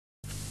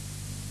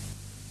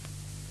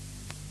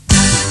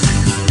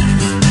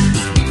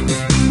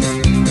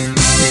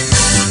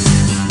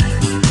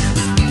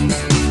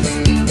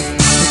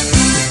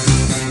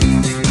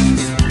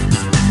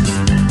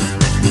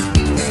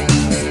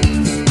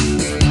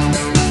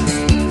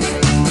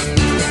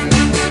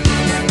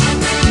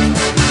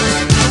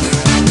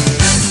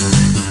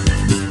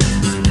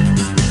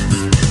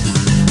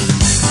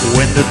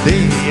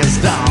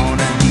down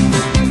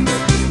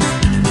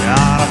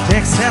on a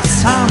Texas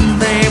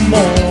Sunday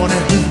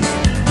morning.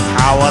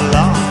 How I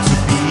long to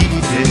be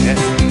there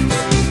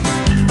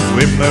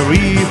with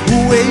Marie who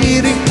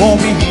waiting for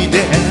me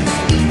there.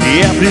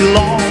 Every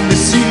lonely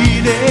city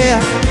there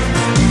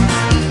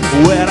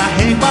where I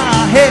hang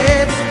my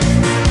head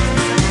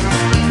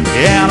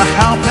and I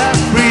helpless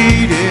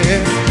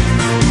breathing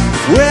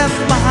with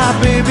my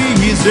baby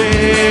is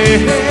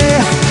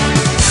there.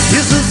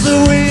 This is the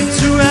way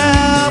to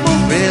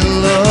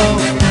Amarillo.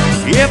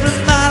 Every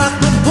night I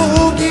can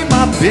boogie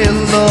my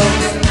pillow,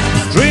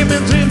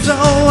 dreaming dreams of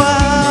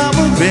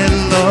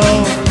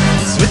Amarillo.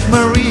 Sweet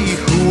Marie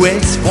who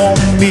waits for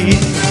me.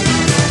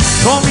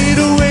 Show me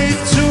the way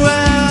to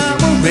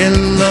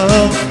Amarillo.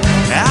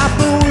 I've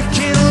been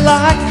working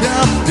like a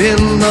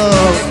pillow,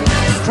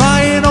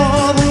 crying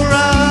over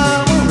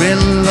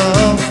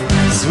Amarillo.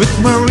 Sweet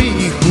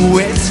Marie who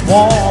waits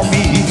for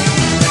me.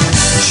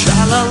 Sha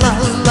la la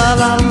la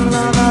la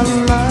la la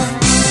la.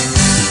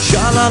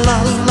 Sha la la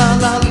la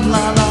la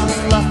la la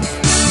la.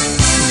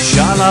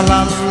 Sha la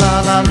la la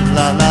la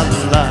la la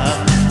la.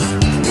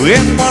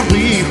 With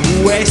Marie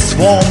who waits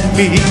for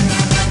me.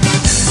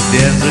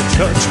 There's a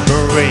church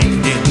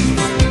parading.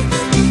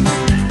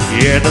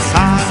 Hear the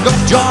song of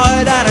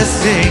joy that is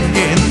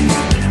singing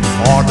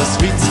for the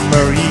sweet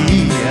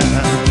Maria.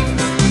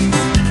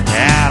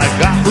 And a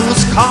guy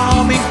who's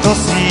coming to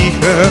see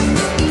her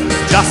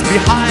just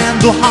behind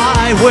the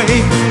highway.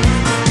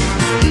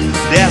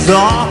 There's an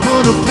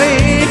open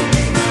plane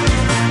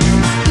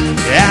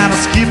and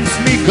it keeps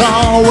me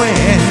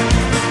going.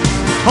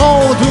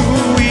 Oh, do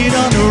it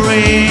on the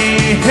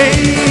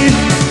rain.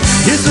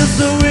 This is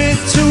the way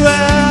to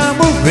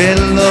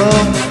Amarillo.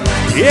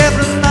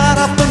 Every night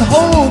I've been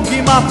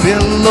holding my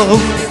pillow,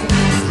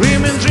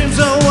 dreaming dreams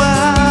of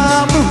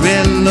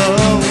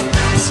Amarillo.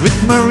 Sweet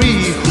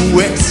Marie who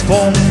waits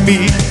for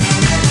me.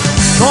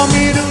 Show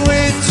me the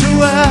way to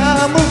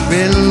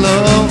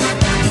Amarillo.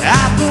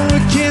 I've been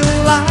working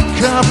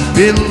like a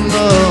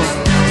pillow,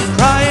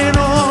 crying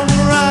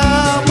over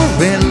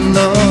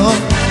Amarillo.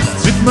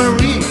 Sweet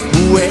Marie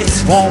who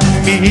waits for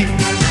me.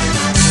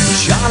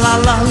 Sha la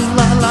la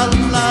la la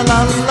la la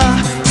la.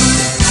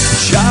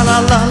 Sha la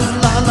la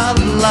la la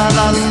la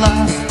la la.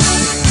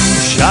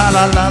 Sha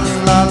la la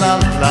la la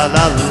la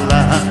la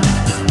la.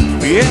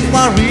 With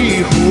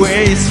Marie who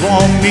waits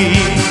for me.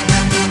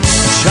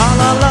 Sha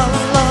la la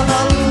la la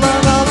la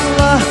la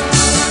la.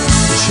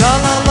 Sha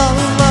la la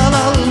la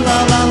la la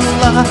la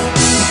la.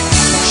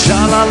 Sha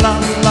la la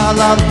la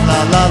la la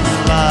la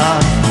la.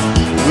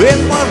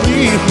 With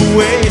Marie who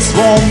waits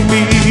for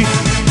me.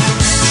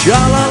 Sha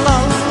la la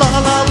la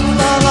la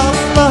la la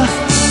la.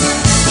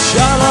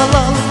 Sha la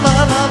la la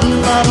la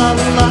la la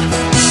la.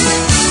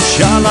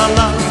 Sha la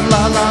la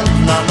la la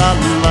la la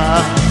la.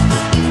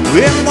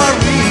 With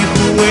Marie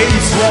who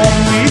waits for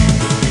me.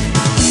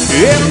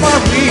 With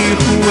Marie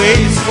who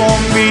waits for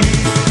me.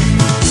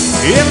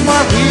 With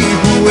Marie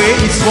who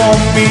waits for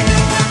me.